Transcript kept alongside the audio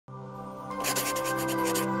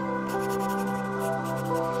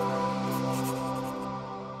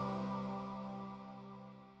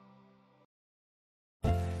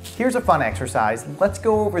Here's a fun exercise. Let's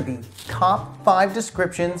go over the top 5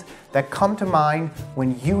 descriptions that come to mind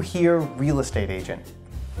when you hear real estate agent.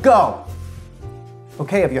 Go!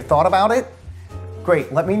 Okay, have you thought about it?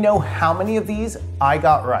 Great, let me know how many of these I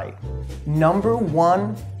got right. Number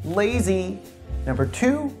 1, lazy. Number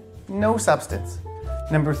 2, no substance.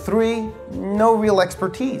 Number 3, no real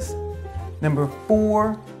expertise. Number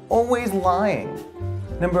 4, always lying.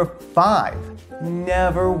 Number 5,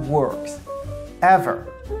 never works. Ever.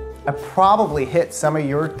 I probably hit some of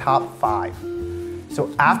your top 5.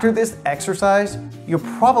 So after this exercise, you're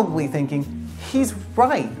probably thinking, he's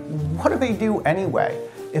right. What do they do anyway?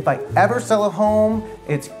 If I ever sell a home,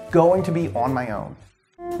 it's going to be on my own.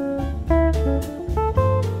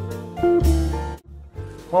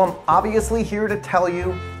 Well, I'm obviously here to tell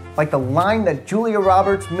you, like the line that Julia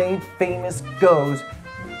Roberts made famous goes,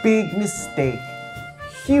 big mistake,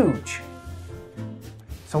 huge.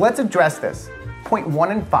 So let's address this. Point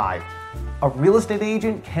 1 and 5, a real estate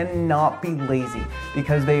agent cannot be lazy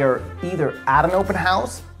because they are either at an open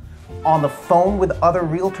house, on the phone with other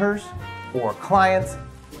realtors, or clients,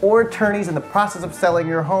 or attorneys in the process of selling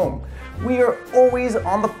your home. We are always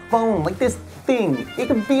on the phone like this thing. It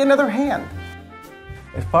could be another hand.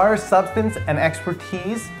 As far as substance and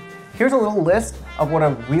expertise, here's a little list of what a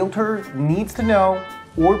realtor needs to know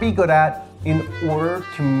or be good at in order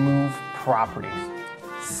to move properties.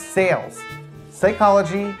 Sales,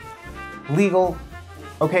 psychology, legal.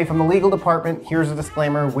 Okay, from the legal department, here's a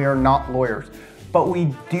disclaimer, we are not lawyers, but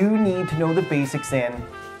we do need to know the basics in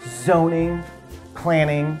zoning,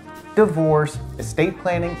 planning, divorce, estate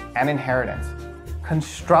planning, and inheritance,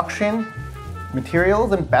 construction,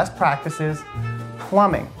 materials and best practices,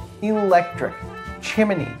 plumbing, electric,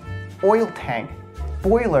 chimney, oil tank,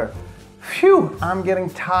 boiler. Phew, I'm getting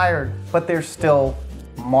tired, but there's still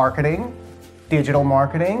marketing, digital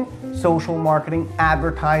marketing, social marketing,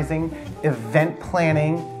 advertising, event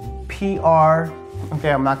planning, PR.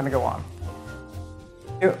 Okay, I'm not gonna go on.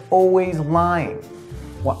 You're always lying.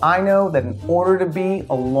 Well, I know that in order to be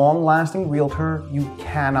a long-lasting realtor, you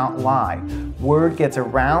cannot lie. Word gets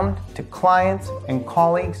around to clients and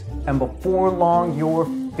colleagues, and before long, you're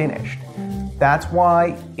finished. That's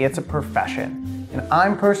why it's a profession. And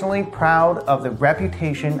I'm personally proud of the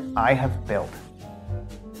reputation I have built.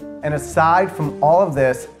 And aside from all of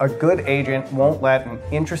this, a good agent won't let an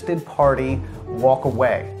interested party walk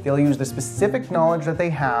away. They'll use the specific knowledge that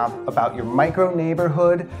they have about your micro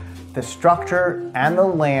neighborhood, the structure, and the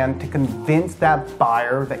land to convince that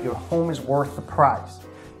buyer that your home is worth the price.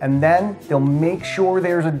 And then they'll make sure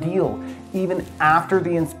there's a deal, even after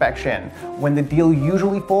the inspection, when the deal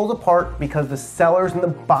usually falls apart because the sellers and the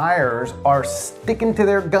buyers are sticking to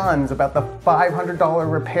their guns about the $500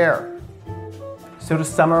 repair. So to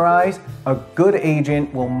summarize, a good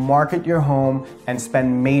agent will market your home and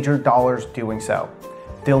spend major dollars doing so.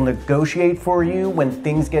 They'll negotiate for you when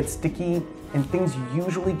things get sticky, and things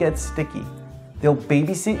usually get sticky. They'll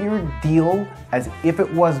babysit your deal as if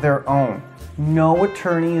it was their own. No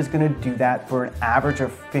attorney is gonna do that for an average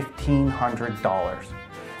of $1,500.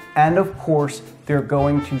 And of course, they're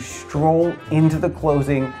going to stroll into the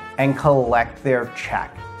closing and collect their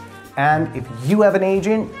check. And if you have an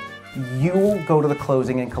agent, you will go to the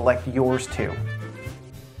closing and collect yours too.